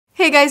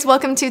Hey guys,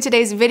 welcome to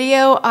today's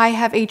video. I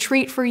have a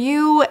treat for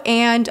you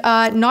and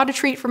not a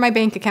treat for my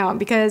bank account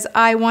because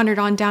I wandered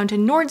on down to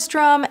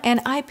Nordstrom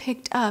and I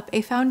picked up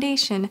a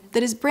foundation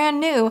that is brand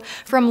new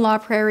from La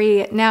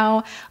Prairie.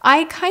 Now,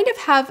 I kind of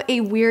have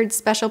a weird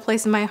special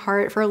place in my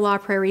heart for La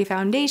Prairie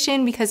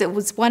foundation because it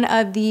was one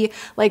of the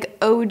like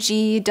OG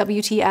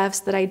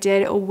WTFs that I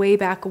did way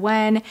back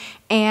when.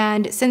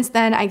 And since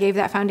then, I gave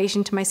that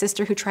foundation to my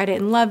sister who tried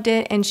it and loved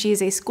it. And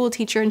she's a school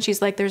teacher and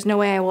she's like, there's no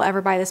way I will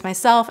ever buy this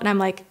myself. And I'm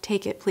like,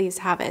 take it, please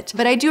have it.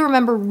 But I do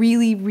remember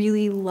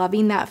really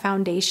loving that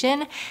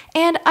foundation.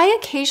 And I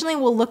occasionally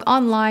will look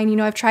online, you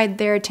know, I've tried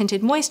their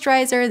tinted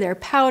moisturizer, their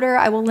powder.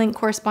 I will link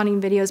corresponding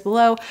videos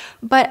below,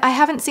 but I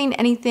haven't seen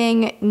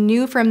anything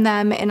new from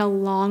them in a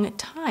long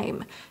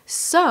time.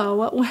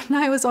 So when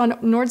I was on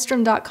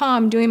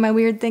Nordstrom.com doing my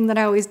weird thing that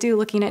I always do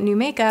looking at new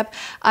makeup,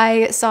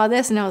 I saw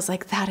this and I was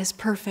like, that is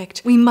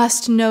perfect. We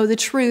must know the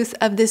truth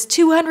of this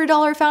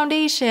 $200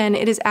 foundation.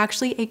 It is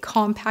actually a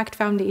compact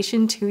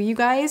foundation too, you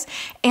guys.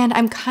 And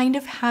I'm kind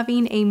of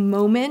having a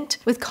moment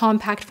with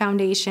compact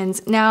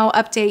foundations. Now,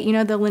 update, you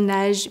know, the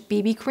Laneige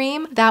BB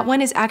cream, that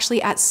one is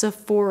actually at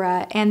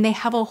Sephora and they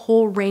have a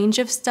whole range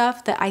of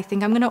stuff that I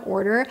think I'm gonna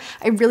order.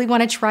 I really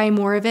wanna try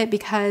more of it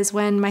because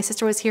when my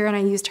sister was here and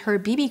I used her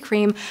BB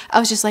cream, I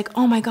was just like,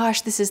 oh my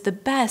gosh, this is the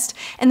best.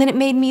 And then it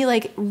made me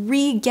like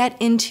re-get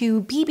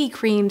into BB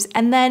creams.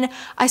 And then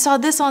I saw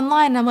this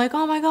online and I'm like,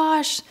 oh my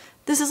gosh,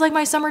 this is like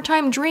my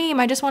summertime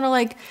dream. I just want to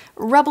like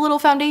rub a little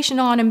foundation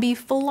on and be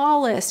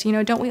flawless. You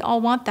know, don't we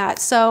all want that?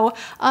 So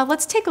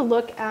let's take a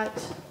look at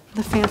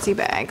the fancy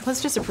bag.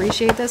 Let's just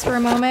appreciate this for a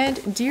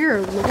moment.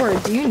 Dear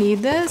Lord, do you need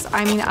this?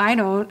 I mean, I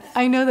don't.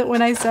 I know that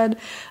when I said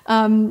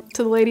to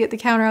the lady at the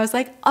counter, I was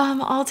like,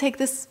 I'll take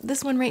this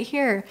one right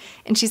here.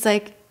 And she's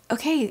like,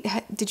 okay,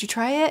 did you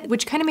try it?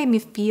 Which kind of made me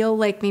feel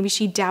like maybe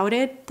she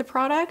doubted the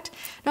product.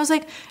 And I was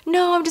like,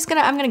 no, I'm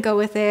gonna go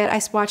with it. I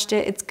swatched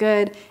it, it's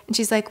good. And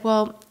she's like,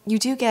 well, you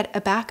do get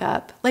a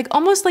backup. Like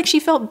almost like she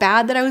felt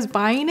bad that I was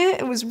buying it.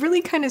 It was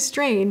really kind of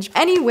strange.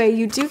 Anyway,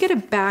 you do get a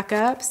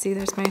backup. See,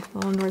 there's my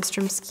little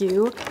Nordstrom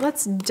SKU.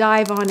 Let's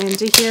dive on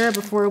into here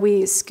before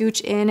we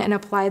scooch in and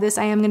apply this.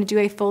 I am gonna do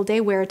a full day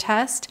wear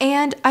test.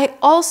 And I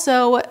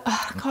also,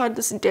 oh God,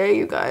 this day,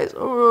 you guys.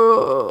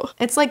 Oh.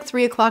 It's like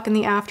 3 o'clock in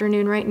the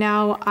afternoon right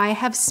now. I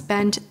have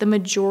spent the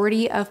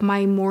majority of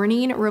my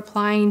morning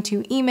replying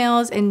to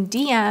emails and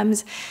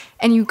DMs.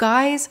 And you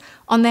guys,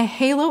 on the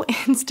JLo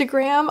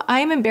Instagram,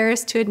 I'm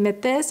embarrassed to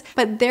admit this,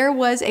 but there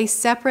was a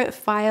separate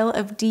file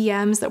of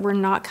DMs that were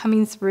not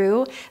coming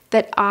through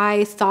that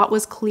I thought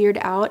was cleared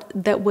out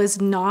that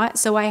was not.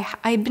 So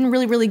I've been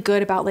really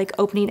good about like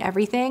opening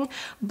everything,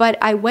 but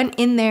I went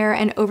in there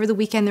and over the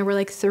weekend there were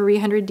like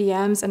 300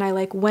 DMs and I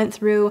like went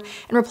through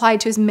and replied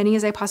to as many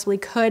as I possibly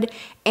could.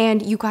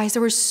 And you guys,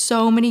 there were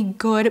so many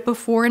good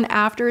before and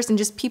afters and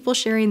just people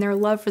sharing their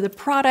love for the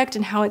product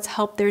and how it's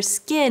helped their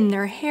skin,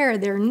 their hair,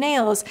 their nails.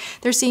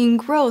 They're seeing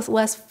growth,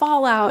 less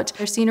fallout.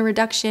 They're seeing a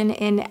reduction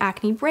in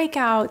acne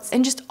breakouts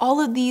and just all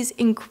of these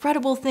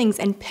incredible things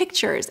and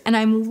pictures. And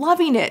I'm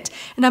loving it.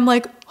 And I'm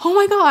like, oh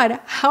my God,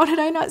 how did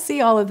I not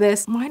see all of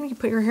this? Why didn't you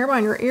put your hair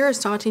behind your ears,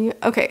 Tati?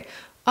 Okay,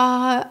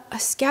 a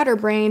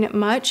scatterbrain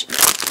much.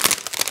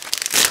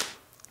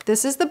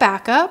 This is the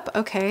backup,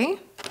 okay.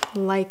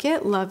 Like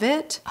it, love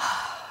it.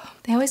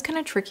 They always kind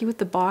of trick you with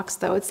the box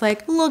though. It's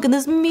like, look at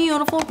this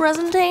beautiful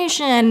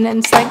presentation. And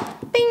it's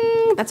like,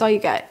 bing, that's all you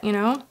get, you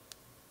know?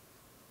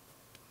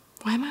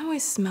 Why am I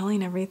always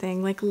smelling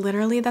everything? Like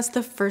literally that's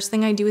the first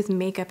thing I do with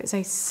makeup is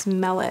I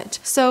smell it.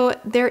 So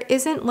there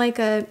isn't like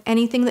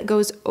anything that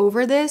goes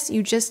over this.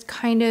 You just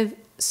kind of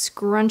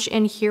scrunch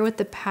in here with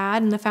the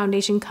pad and the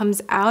foundation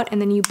comes out and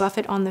then you buff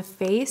it on the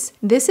face.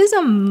 This is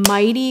a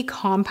mighty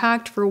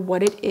compact for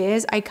what it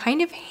is. I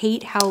kind of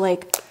hate how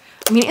like,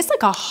 I mean, it's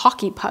like a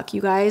hockey puck,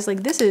 you guys.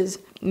 Like this is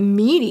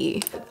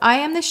meaty. I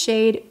am the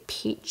shade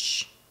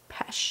Peche.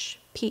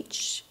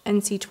 Peach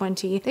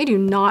NC20. They do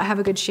not have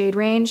a good shade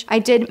range. I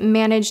did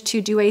manage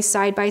to do a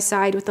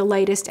side-by-side with the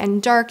lightest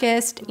and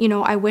darkest. You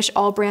know, I wish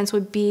all brands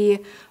would be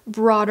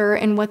broader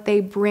in what they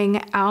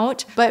bring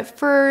out, but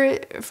for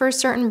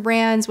certain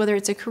brands, whether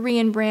it's a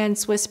Korean brand,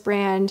 Swiss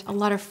brand, a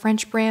lot of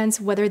French brands,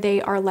 whether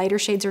they are lighter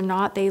shades or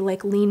not, they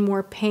like lean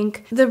more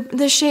pink.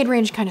 The shade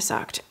range kind of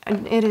sucked.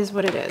 And it is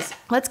what it is.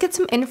 Let's get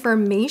some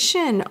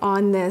information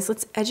on this.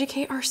 Let's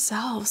educate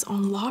ourselves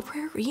on La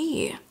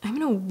Prairie. I'm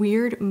in a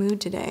weird mood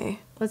today.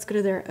 Let's go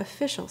to their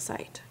official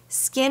site.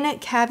 Skin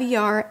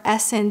Caviar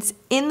Essence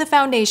in the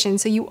foundation.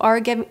 So you are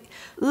getting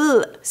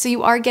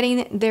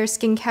their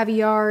Skin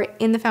Caviar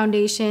in the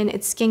foundation.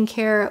 It's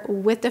skincare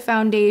with the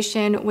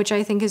foundation, which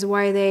I think is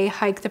why they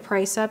hike the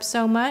price up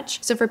so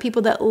much. So for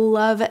people that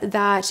love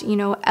that, you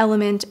know,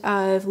 element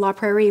of La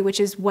Prairie,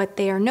 which is what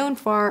they are known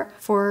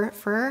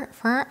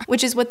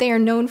which is what they are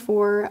known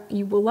for,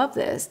 you will love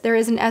this. There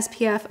is an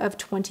SPF of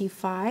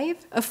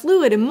 25, a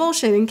fluid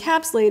emulsion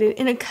encapsulated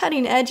in a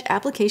cutting edge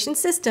application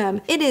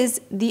system. It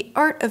is the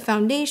art of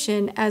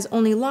foundation as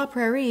only La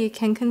Prairie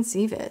can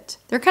conceive it.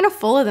 They're kind of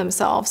full of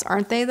themselves,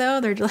 aren't they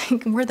though? They're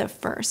like, we're the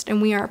first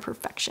and we are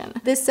perfection.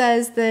 This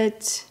says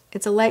that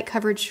It's a light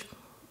coverage.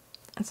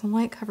 It's a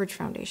light coverage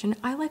foundation.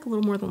 I like a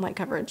little more than light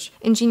coverage.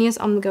 Ingenious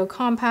On The Go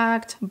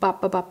Compact. Ba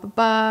ba ba ba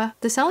ba.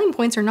 The selling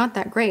points are not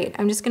that great.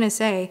 I'm just gonna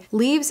say,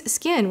 leaves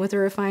skin with a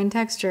refined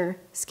texture.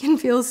 Skin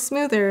feels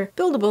smoother.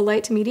 Buildable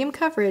light to medium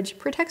coverage.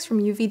 Protects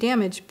from UV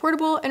damage.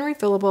 Portable and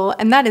refillable.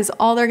 And that is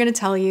all they're gonna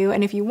tell you.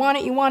 And if you want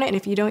it, you want it. And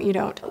if you don't, you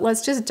don't.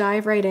 Let's just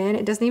dive right in.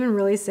 It doesn't even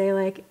really say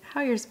like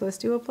how you're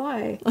supposed to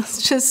apply.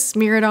 Let's just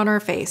smear it on our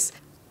face.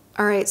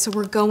 All right, so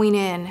we're going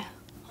in.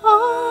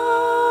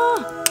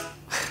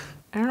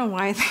 I don't know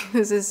why I think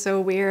this is so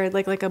weird,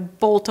 like a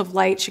bolt of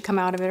light should come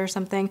out of it or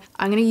something.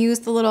 I'm gonna use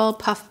the little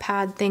puff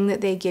pad thing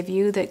that they give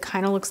you that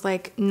kind of looks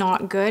like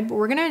not good, but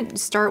we're gonna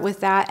start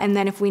with that, and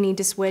then if we need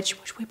to switch,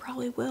 which we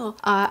probably will,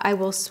 I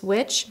will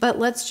switch, but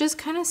let's just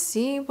kind of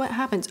see what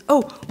happens.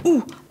 Oh,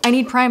 ooh, I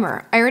need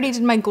primer. I already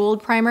did my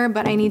gold primer,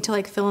 but I need to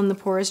like fill in the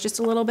pores just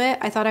a little bit.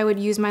 I thought I would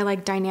use my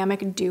like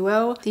dynamic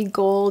duo, the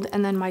gold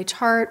and then my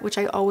Tarte, which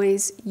I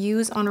always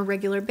use on a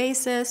regular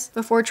basis.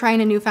 Before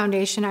trying a new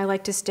foundation, I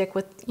like to stick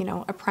with, you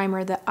know, a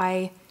primer that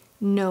I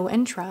know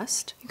and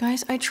trust. You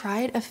guys, I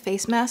tried a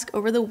face mask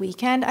over the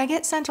weekend. I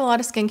get sent a lot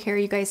of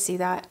skincare, you guys see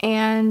that.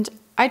 And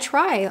I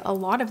try a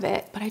lot of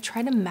it, but I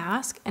tried a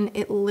mask and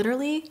it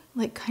literally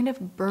like kind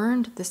of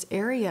burned this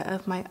area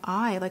of my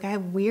eye. Like I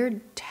have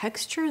weird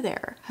texture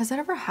there. Has that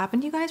ever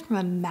happened to you guys from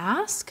a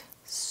mask?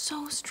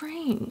 So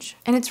strange.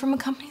 And it's from a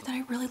company that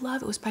I really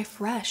love. It was by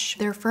Fresh.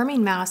 Their firming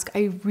mask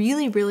I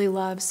really, really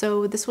love.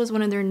 So this was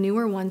one of their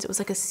newer ones. It was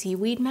like a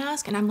seaweed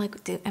mask. And I'm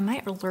like, am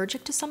I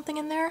allergic to something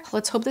in there?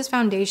 Let's hope this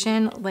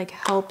foundation like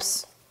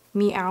helps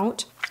me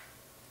out.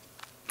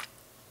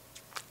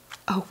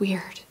 Oh,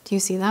 weird. Do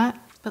you see that?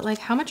 But like,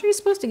 how much are you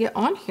supposed to get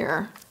on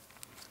here?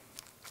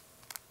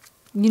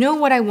 You know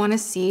what I want to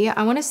see?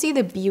 I want to see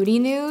the beauty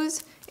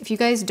news. If you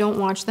guys don't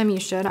watch them, you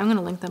should. I'm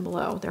gonna link them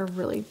below. They're a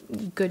really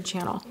good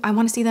channel. I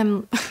wanna see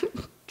them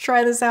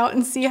try this out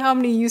and see how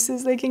many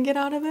uses they can get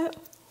out of it.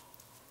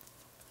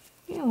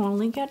 You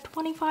only get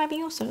 25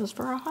 uses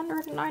for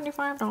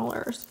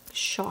 $195.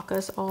 Shock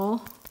us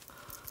all.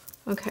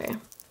 Okay.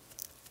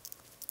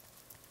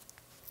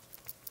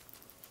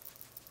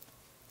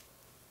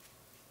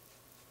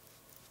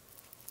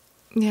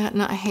 Yeah,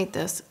 no, I hate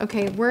this.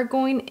 Okay, we're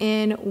going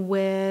in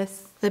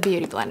with the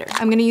Beauty Blender.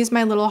 I'm gonna use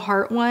my little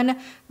heart one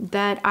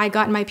that I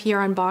got in my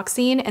PR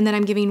unboxing, and then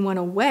I'm giving one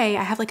away.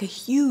 I have like a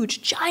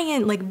huge,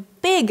 giant, like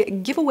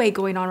big giveaway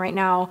going on right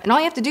now. And all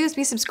you have to do is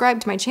be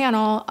subscribed to my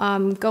channel.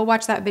 Go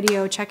watch that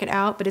video, check it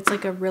out. But it's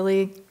like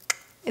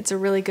it's a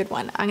really good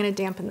one. I'm gonna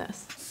dampen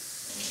this.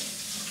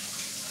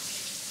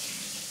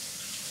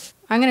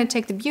 I'm gonna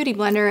take the Beauty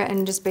Blender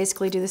and just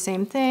basically do the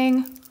same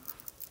thing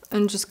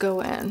and just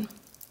go in.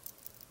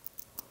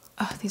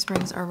 Oh, these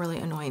rings are really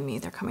annoying me.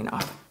 They're coming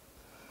off.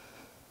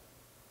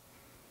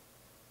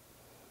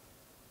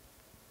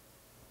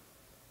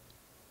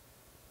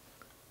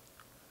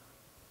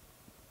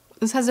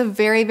 This has a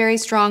very, very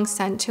strong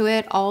scent to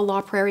it. All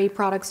La Prairie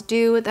products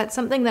do. That's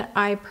something that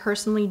I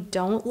personally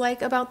don't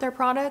like about their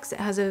products.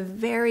 It has a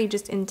very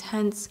just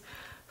intense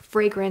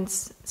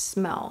fragrance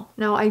smell.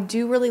 Now, I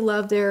do really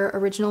love their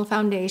original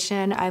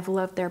foundation. I've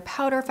loved their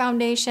powder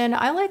foundation.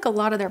 I like a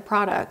lot of their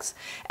products.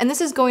 And this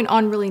is going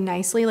on really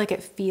nicely. Like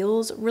it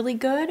feels really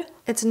good.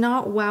 It's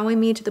not wowing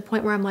me to the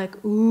point where I'm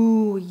like,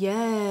 ooh,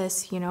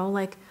 yes, you know,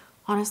 like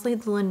honestly,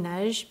 the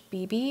Laneige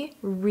BB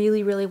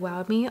really, really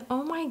wowed me.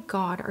 Oh my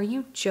God, are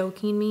you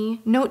joking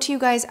me? Note to you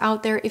guys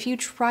out there, if you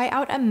try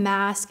out a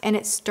mask and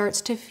it starts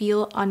to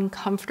feel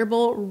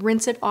uncomfortable,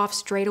 rinse it off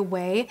straight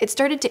away. It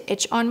started to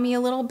itch on me a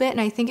little bit,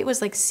 and I think it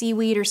was like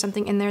seaweed or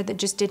something in there that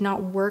just did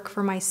not work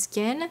for my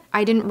skin.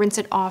 I didn't rinse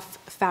it off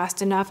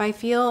fast enough, I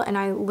feel,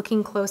 and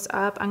looking close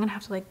up, I'm gonna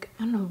have to like,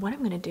 I don't know what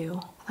I'm gonna do.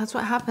 That's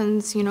what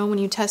happens, you know, when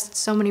you test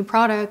so many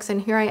products,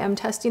 and here I am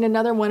testing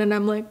another one and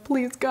I'm like,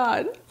 please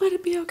God, let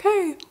it be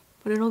okay.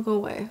 But it'll go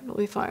away, it'll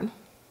be fine.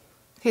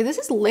 Okay, this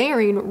is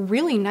layering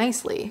really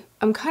nicely.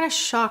 I'm kind of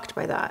shocked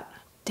by that.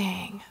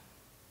 Dang.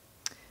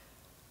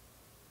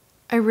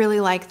 I really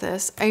like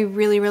this. I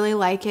really, really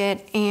like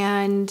it.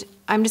 And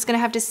I'm just gonna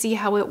have to see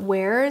how it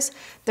wears.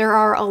 There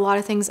are a lot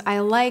of things I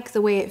like,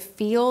 the way it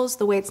feels,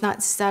 the way it's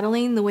not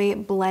settling, the way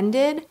it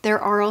blended. There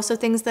are also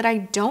things that I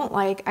don't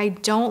like. I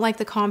don't like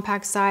the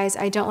compact size.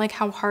 I don't like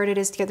how hard it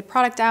is to get the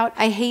product out.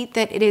 I hate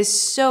that it is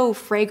so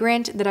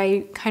fragrant that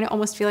I kind of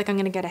almost feel like I'm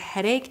gonna get a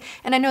headache.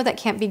 And I know that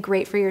can't be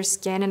great for your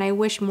skin. And I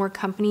wish more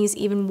companies,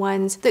 even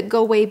ones that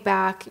go way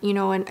back, you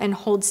know, and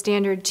hold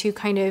standard to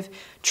kind of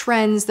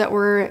trends that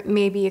were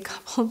maybe a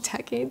couple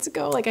decades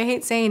ago. Like, I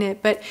hate saying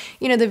it, but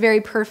you know, the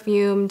very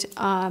perfumed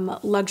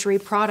luxury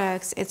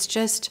products, it's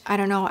just, I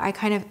don't know, I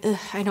kind of,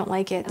 I don't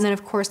like it. And then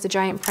of course the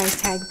giant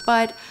price tag.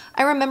 But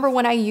I remember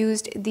when I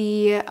used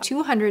the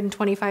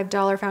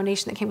 $225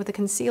 foundation that came with the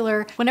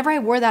concealer, whenever I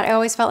wore that, I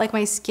always felt like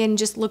my skin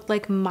just looked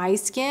like my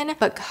skin,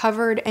 but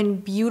covered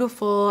and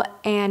beautiful,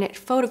 and it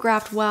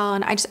photographed well,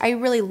 and I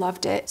really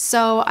loved it.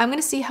 So I'm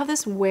gonna see how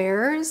this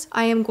wears.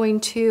 I am going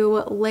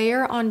to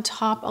layer on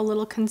top a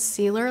little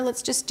concealer.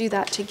 Let's just do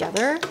that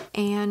together.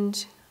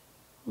 And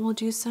we'll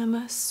do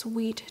some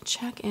sweet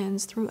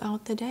check-ins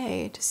throughout the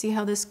day to see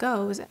how this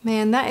goes.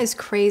 Man, that is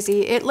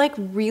crazy. It like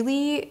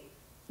really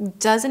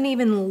doesn't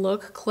even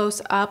look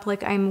close up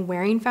like I'm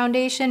wearing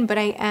foundation, but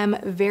I am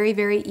very,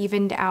 very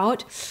evened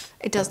out.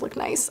 It does look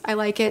nice. I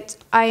like it.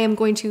 I am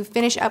going to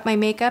finish up my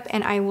makeup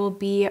and I will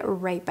be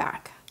right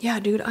back. Yeah,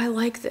 dude, I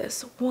like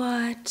this.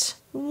 What?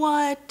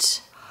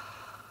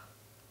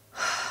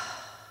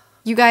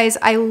 You guys,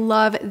 I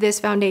love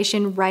this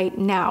foundation right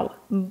now,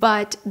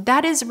 but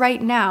that is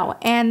right now.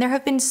 And there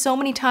have been so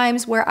many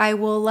times where I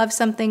will love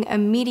something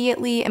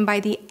immediately and by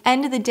the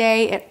end of the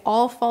day, it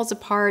all falls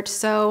apart.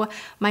 So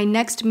my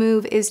next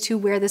move is to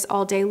wear this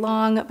all day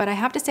long, but I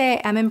have to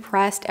say I am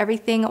impressed.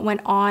 Everything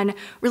went on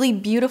really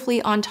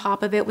beautifully on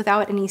top of it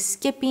without any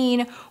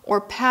skipping or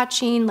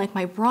patching. Like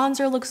my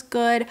bronzer looks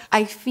good.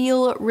 I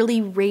feel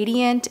really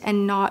radiant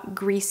and not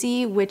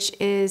greasy, which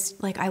is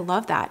like, I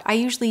love that. I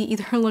usually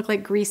either look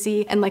like greasy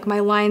and like my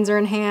lines are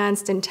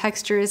enhanced and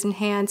texture is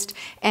enhanced,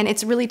 and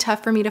it's really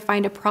tough for me to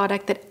find a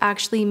product that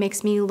actually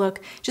makes me look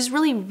just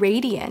really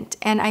radiant,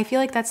 and I feel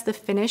like that's the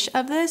finish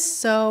of this,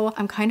 so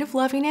I'm kind of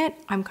loving it.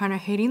 I'm kind of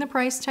hating the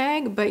price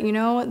tag, but you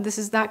know, this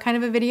is that kind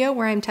of a video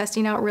where I'm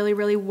testing out really,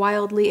 really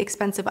wildly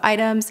expensive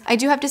items. I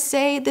do have to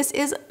say this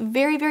is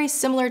very, very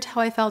similar to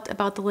how I felt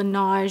about the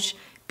Laneige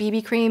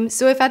BB cream.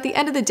 So if at the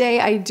end of the day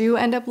I do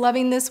end up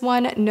loving this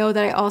one, know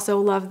that I also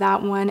love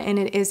that one and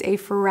it is a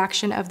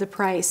fraction of the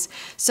price.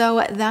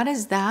 So that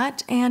is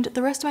that. And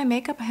the rest of my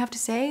makeup, I have to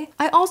say,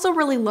 I also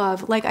really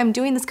love. Like I'm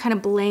doing this kind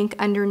of blank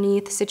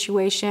underneath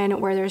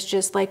situation where there's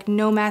just like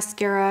no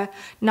mascara,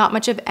 not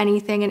much of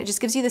anything, and it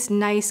just gives you this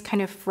nice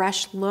kind of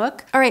fresh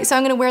look. All right, so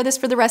I'm gonna wear this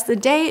for the rest of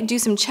the day, do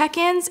some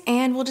check-ins,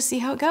 and we'll just see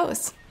how it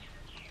goes.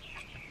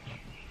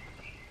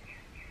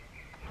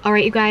 All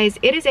right, you guys,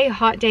 it is a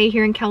hot day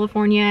here in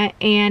California,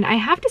 and I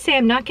have to say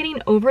I'm not getting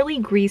overly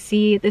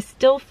greasy. This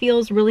still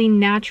feels really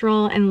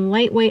natural and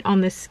lightweight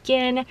on the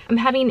skin. I'm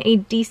having a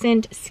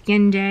decent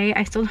skin day.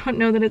 I still don't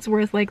know that it's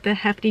worth like the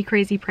hefty,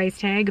 crazy price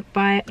tag,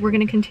 but we're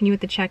gonna continue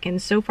with the check-in.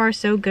 So far,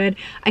 so good.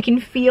 I can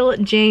feel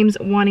James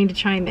wanting to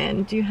chime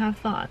in. Do you have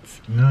thoughts?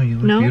 No, you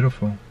look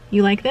beautiful.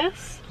 You like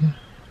this? Yeah.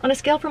 On a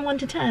scale from 1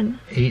 to 10?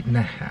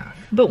 8.5.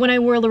 But when I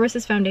wore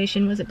Larissa's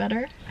foundation, was it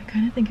better? I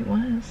kind of think it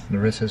was.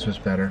 Larissa's was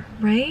better.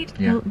 Right?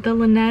 Yeah. The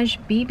Laneige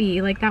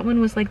BB, like that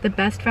one was like the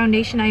best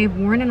foundation I have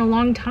worn in a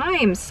long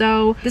time.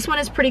 So this one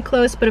is pretty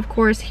close, but of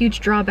course,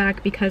 huge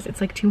drawback because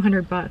it's like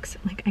 200 bucks.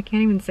 Like I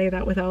can't even say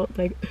that without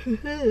like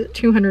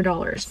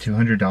 $200. It's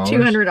 $200?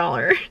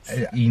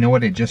 $200. You know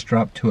what? It just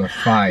dropped to a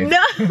 5.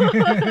 No,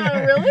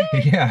 really?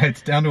 Yeah,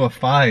 it's down to a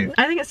 5.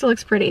 I think it still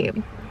looks pretty.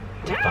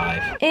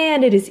 5.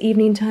 And it is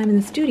evening time in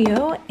the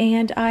studio,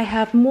 and I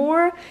have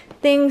more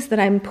things that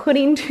I'm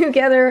putting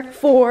together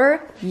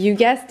for, you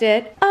guessed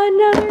it,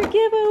 another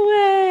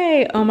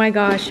giveaway. Oh my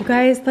gosh, you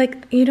guys,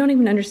 like, you don't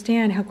even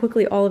understand how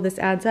quickly all of this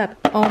adds up.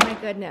 Oh my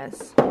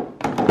goodness.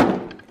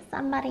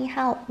 Somebody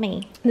help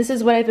me. This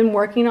is what I've been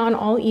working on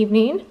all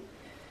evening.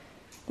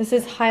 This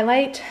is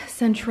Highlight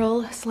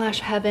Central /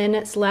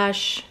 Heaven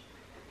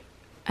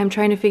 / I'm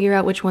trying to figure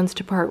out which ones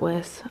to part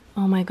with.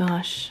 Oh my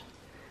gosh.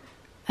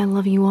 I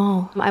love you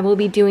all. I will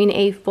be doing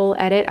a full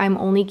edit. I'm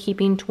only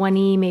keeping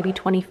 20, maybe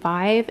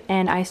 25,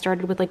 and I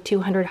started with like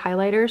 200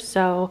 highlighters,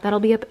 so that'll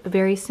be up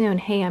very soon.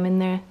 Hey, I'm in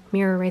the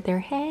mirror right there.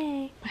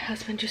 Hey. My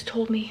husband just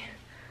told me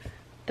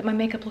that my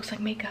makeup looks like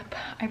makeup.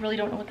 I really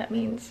don't know what that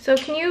means. So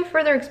can you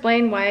further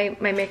explain why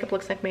my makeup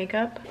looks like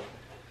makeup?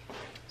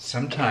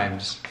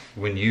 Sometimes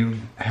when you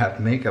have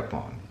makeup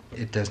on,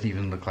 it doesn't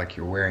even look like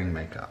you're wearing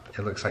makeup.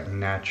 It looks like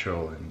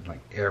natural and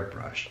like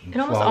airbrushed. And it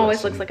almost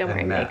always looks like I'm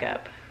wearing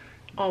makeup.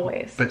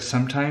 Always. But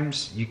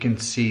sometimes you can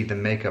see the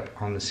makeup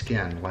on the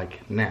skin,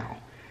 like now.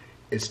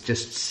 It's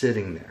just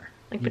sitting there.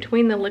 Like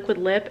between the liquid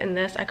lip and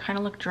this, I kind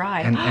of look dry.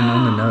 And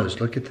on the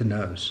nose, look at the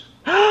nose.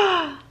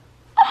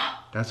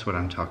 That's what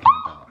I'm talking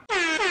about.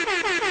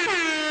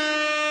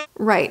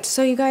 Right,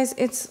 so you guys,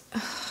 it's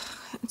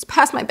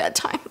past my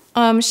bedtime.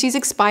 She's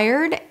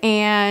expired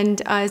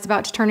and is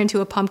about to turn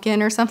into a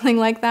pumpkin or something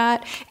like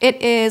that.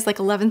 It is like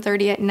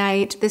 11:30 at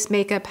night. This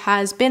makeup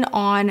has been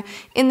on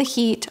in the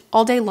heat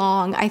all day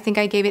long. I think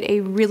I gave it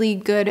a really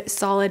good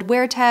solid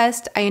wear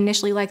test. I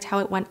initially liked how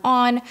it went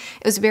on.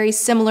 It was very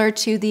similar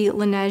to the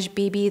Laneige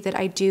BB that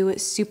I do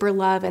super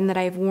love and that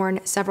I've worn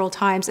several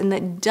times and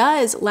that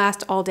does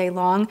last all day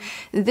long.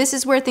 This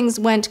is where things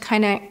went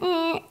kind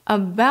of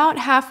about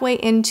halfway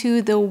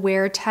into the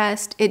wear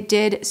test. It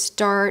did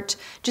start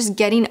just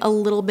getting a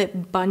little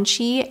bit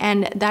bunchy,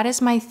 and that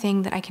is my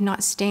thing that I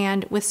cannot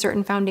stand with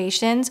certain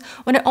foundations,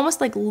 when it almost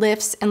like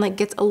lifts and like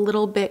gets a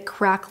little bit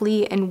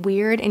crackly and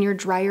weird in your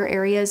drier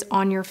areas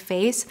on your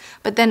face,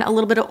 but then a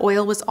little bit of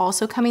oil was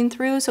also coming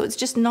through, so it's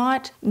just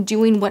not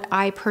doing what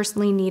I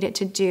personally need it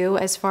to do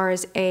as far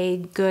as a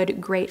good,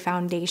 great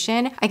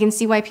foundation. I can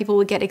see why people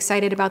would get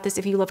excited about this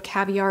if you love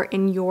Caviar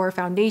in your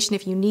foundation.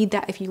 If you need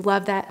that, if you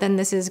love that, then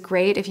this is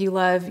great. If you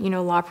love, you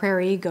know, La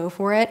Prairie, go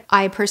for it.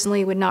 I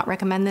personally would not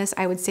recommend this.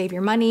 I would save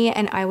your money. Milani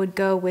and I would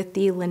go with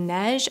the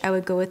Laneige. I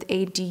would go with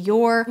a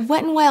Dior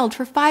Wet n Wild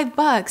for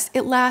 $5.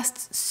 It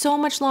lasts so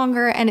much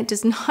longer and it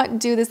does not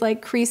do this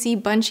like creasy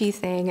bunchy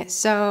thing.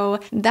 So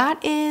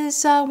that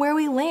is where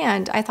we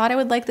land. I thought I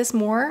would like this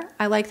more.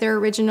 I like their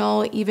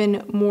original,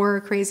 even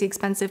more crazy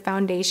expensive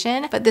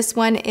foundation, but this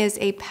one is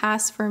a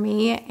pass for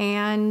me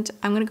and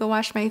I'm gonna go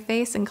wash my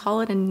face and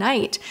call it a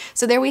night.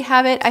 So there we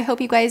have it. I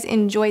hope you guys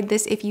enjoyed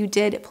this. If you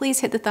did, please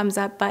hit the thumbs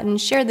up button,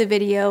 share the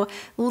video,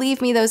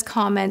 leave me those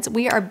comments.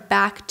 We are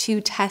back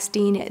to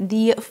testing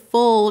the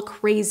full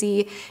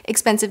crazy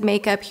expensive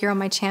makeup here on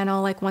my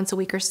channel like once a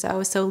week or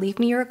so. So leave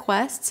me your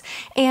requests.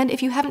 And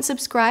if you haven't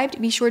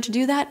subscribed, be sure to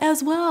do that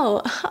as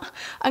well.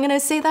 I'm gonna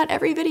say that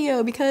every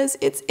video because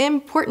it's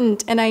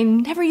important and I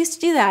never used to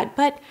do that,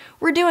 but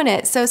we're doing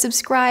it. So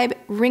subscribe,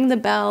 ring the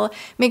bell,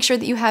 make sure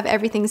that you have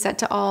everything set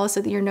to all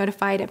so that you're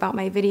notified about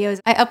my videos.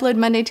 I upload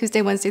Monday,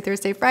 Tuesday, Wednesday,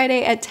 Thursday,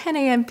 Friday at 10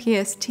 a.m.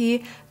 PST.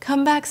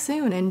 Come back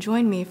soon and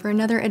join me for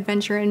another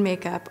adventure in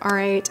makeup. All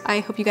right, I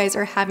hope you guys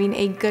are having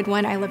a good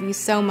one. I love you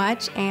so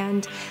much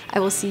and I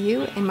will see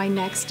you in my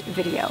next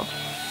video.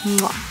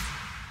 Mwah.